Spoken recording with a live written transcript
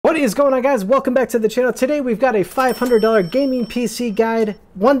What is going on, guys? Welcome back to the channel. Today we've got a $500 gaming PC guide,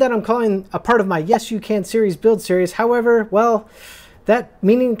 one that I'm calling a part of my Yes You Can series build series. However, well, that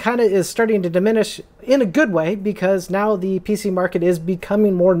meaning kind of is starting to diminish in a good way because now the PC market is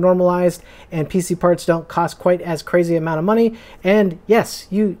becoming more normalized and PC parts don't cost quite as crazy amount of money. And yes,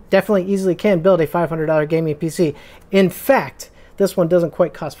 you definitely easily can build a $500 gaming PC. In fact, this one doesn't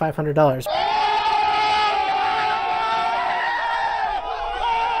quite cost $500.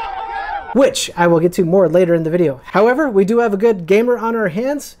 Which I will get to more later in the video. However, we do have a good gamer on our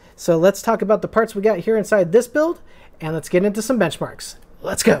hands, so let's talk about the parts we got here inside this build, and let's get into some benchmarks.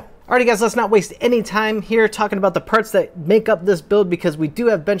 Let's go. Alrighty guys, let's not waste any time here talking about the parts that make up this build, because we do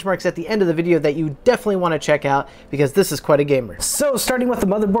have benchmarks at the end of the video that you definitely want to check out because this is quite a gamer. So starting with the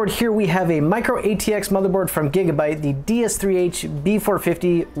motherboard, here we have a micro ATX motherboard from Gigabyte, the DS3H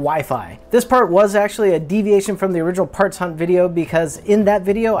B450 Wi-Fi. This part was actually a deviation from the original parts hunt video because in that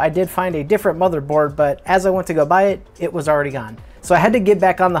video I did find a different motherboard, but as I went to go buy it, it was already gone. So I had to get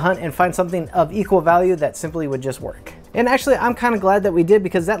back on the hunt and find something of equal value that simply would just work. And actually, I'm kind of glad that we did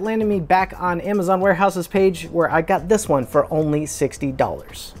because that landed me back on Amazon Warehouse's page where I got this one for only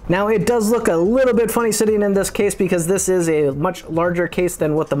 $60. Now, it does look a little bit funny sitting in this case because this is a much larger case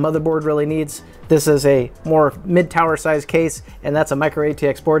than what the motherboard really needs. This is a more mid-tower size case, and that's a micro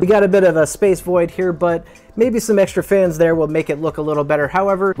ATX board. We got a bit of a space void here, but maybe some extra fans there will make it look a little better.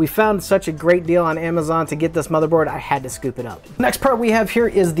 However, we found such a great deal on Amazon to get this motherboard, I had to scoop it up. Next part we have here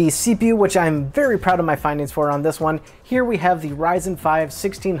is the CPU, which I'm very proud of my findings for on this one. Here we have the Ryzen 5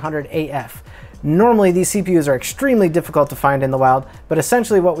 1600AF. Normally these CPUs are extremely difficult to find in the wild, but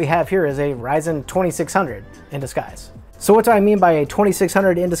essentially what we have here is a Ryzen 2600 in disguise. So what do I mean by a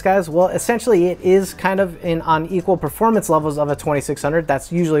 2600 in disguise? Well, essentially it is kind of on equal performance levels of a 2600.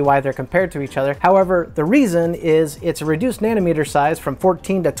 That's usually why they're compared to each other. However, the reason is it's a reduced nanometer size from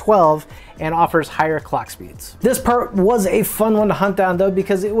 14 to 12 and offers higher clock speeds. This part was a fun one to hunt down though,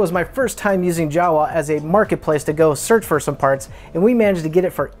 because it was my first time using Jawa as a marketplace to go search for some parts, and we managed to get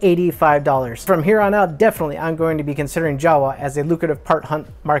it for $85. From here on out, definitely I'm going to be considering Jawa as a lucrative part hunt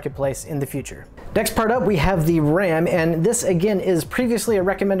marketplace in the future. Next part up, we have the RAM, and this again is previously a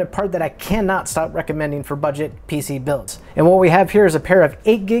recommended part that I cannot stop recommending for budget PC builds. And what we have here is a pair of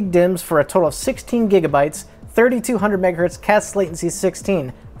 8 gig DIMMs for a total of 16 gigabytes, 3200 megahertz cast latency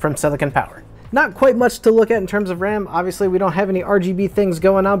 16 from Silicon Power. Not quite much to look at in terms of RAM. Obviously we don't have any RGB things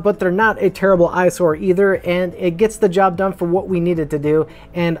going on, but they're not a terrible eyesore either, and it gets the job done for what we needed to do,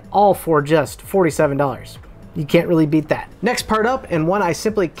 and all for just $47. You can't really beat that. Next part up, and one I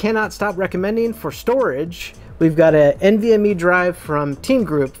simply cannot stop recommending for storage, we've got an NVMe drive from Team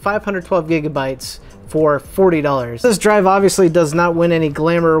Group, 512 gigabytes for $40. This drive obviously does not win any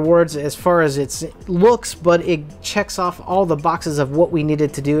glamour awards as far as its looks, but it checks off all the boxes of what we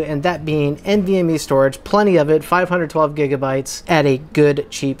needed to do, and that being NVMe storage, plenty of it, 512 gigabytes at a good,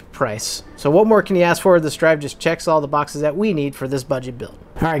 cheap price. So what more can you ask for? This drive just checks all the boxes that we need for this budget build.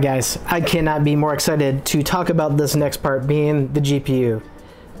 All right, guys, I cannot be more excited to talk about this next part, being the GPU.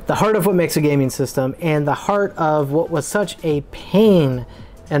 The heart of what makes a gaming system, and the heart of what was such a pain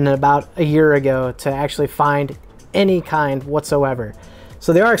and about a year ago to actually find any kind whatsoever.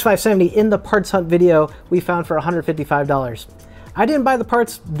 So the RX 570 in the parts hunt video we found for $155. I didn't buy the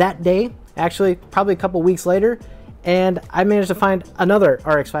parts that day, actually probably a couple weeks later, and I managed to find another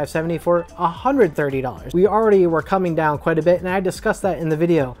RX 570 for $130. We already were coming down quite a bit, and I discussed that in the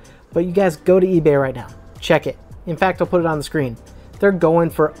video, but you guys go to eBay right now, check it. In fact, I'll put it on the screen. They're going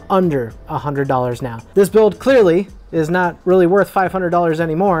for under $100 now. This build clearly is not really worth $500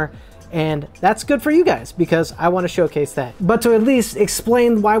 anymore, and that's good for you guys because I want to showcase that. But to at least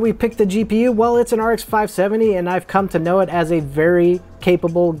explain why we picked the GPU, well, it's an RX 570 and I've come to know it as a very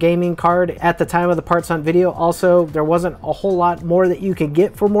capable gaming card at the time of the parts hunt video. Also, there wasn't a whole lot more that you could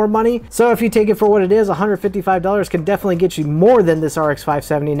get for more money. So if you take it for what it is, $155 can definitely get you more than this RX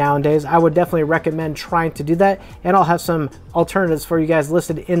 570 nowadays. I would definitely recommend trying to do that, and I'll have some alternatives for you guys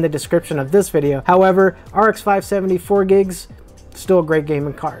listed in the description of this video. However, RX 570 4 gigs, still a great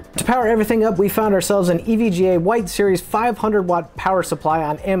gaming card. To power everything up, we found ourselves an EVGA White Series 500 watt power supply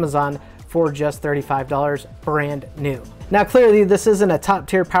on Amazon for just $35, brand new. Now clearly this isn't a top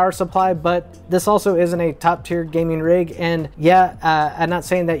tier power supply, but this also isn't a top tier gaming rig. And yeah, I'm not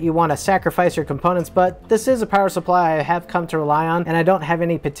saying that you want to sacrifice your components, but this is a power supply I have come to rely on, and I don't have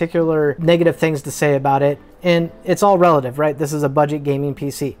any particular negative things to say about it. And it's all relative, right? This is a budget gaming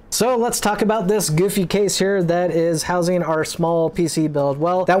PC. So let's talk about this goofy case here that is housing our small PC build.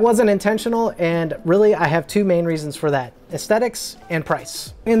 Well, that wasn't intentional, and really I have two main reasons for that. aesthetics, and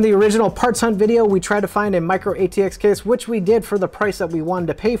price. In the original parts hunt video, we tried to find a micro ATX case, which we did for the price that we wanted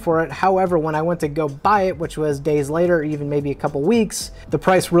to pay for it. However, when I went to go buy it, which was days later, even maybe a couple weeks, the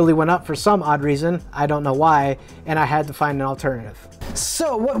price really went up for some odd reason. I don't know why, and I had to find an alternative.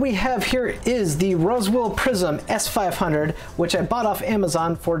 So what we have here is the Rosewill Prism S500, which I bought off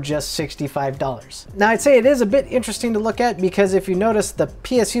Amazon for just $65. Now I'd say it is a bit interesting to look at because if you notice the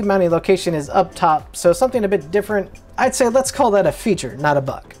PSU mounting location is up top, so something a bit different. I'd say let's call that a feature, not a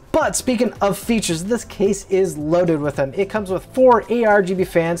bug. But speaking of features, this case is loaded with them. It comes with 4 ARGB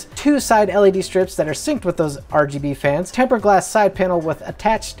fans, 2 side LED strips that are synced with those RGB fans, tempered glass side panel with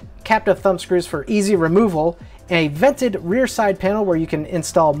attached captive thumb screws for easy removal, a vented rear side panel where you can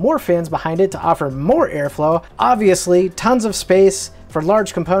install more fans behind it to offer more airflow, obviously tons of space for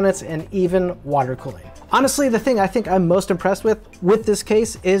large components, and even water cooling. Honestly, the thing I think I'm most impressed with this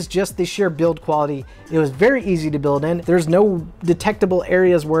case is just the sheer build quality. It was very easy to build in. There's no detectable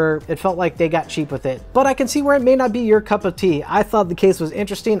areas where it felt like they got cheap with it. But I can see where it may not be your cup of tea. I thought the case was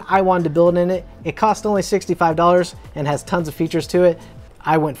interesting. I wanted to build in it. It cost only $65 and has tons of features to it.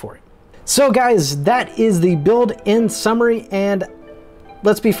 I went for it. So guys, that is the build in summary, and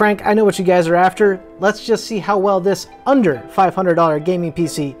let's be frank, I know what you guys are after. Let's just see how well this under $500 gaming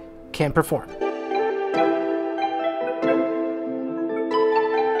PC can perform.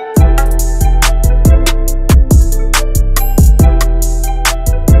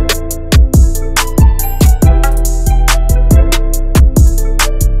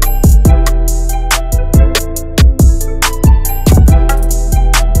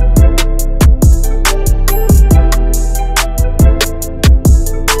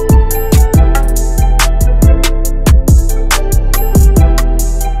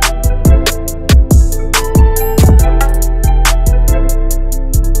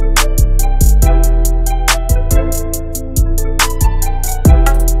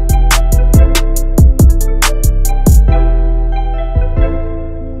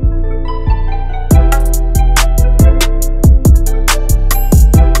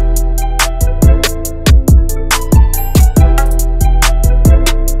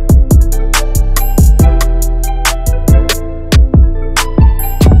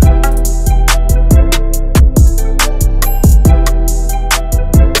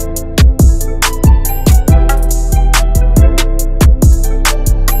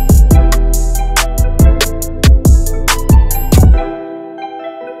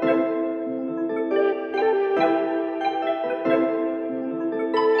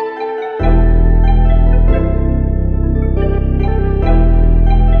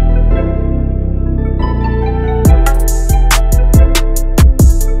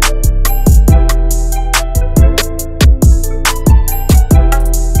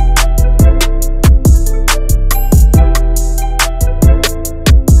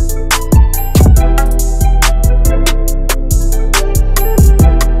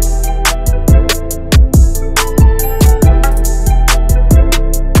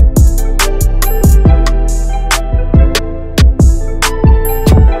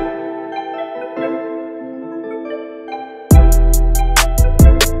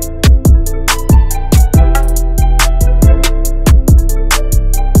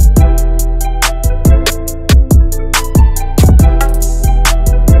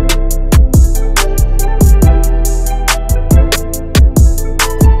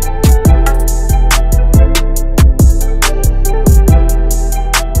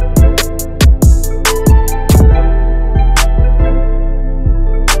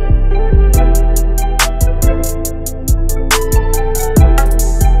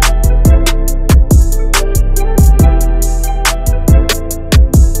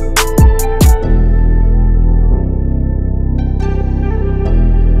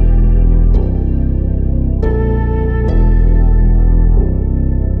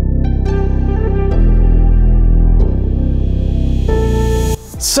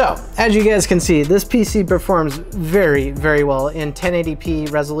 So, as you guys can see, this PC performs very, very well in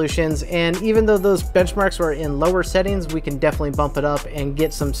 1080p resolutions, and even though those benchmarks were in lower settings, we can definitely bump it up and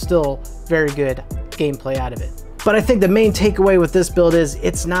get some still very good gameplay out of it. But I think the main takeaway with this build is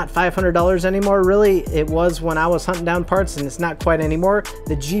it's not $500 anymore, really. It was when I was hunting down parts, and it's not quite anymore.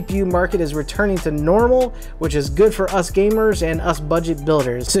 The GPU market is returning to normal, which is good for us gamers and us budget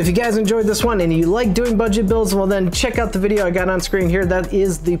builders. So if you guys enjoyed this one and you like doing budget builds, well then check out the video I got on screen here. That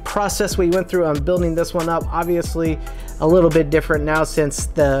is the process we went through on building this one up. Obviously a little bit different now since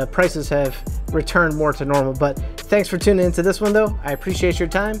the prices have returned more to normal. But thanks for tuning into this one though. I appreciate your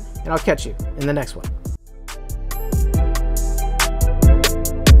time, and I'll catch you in the next one.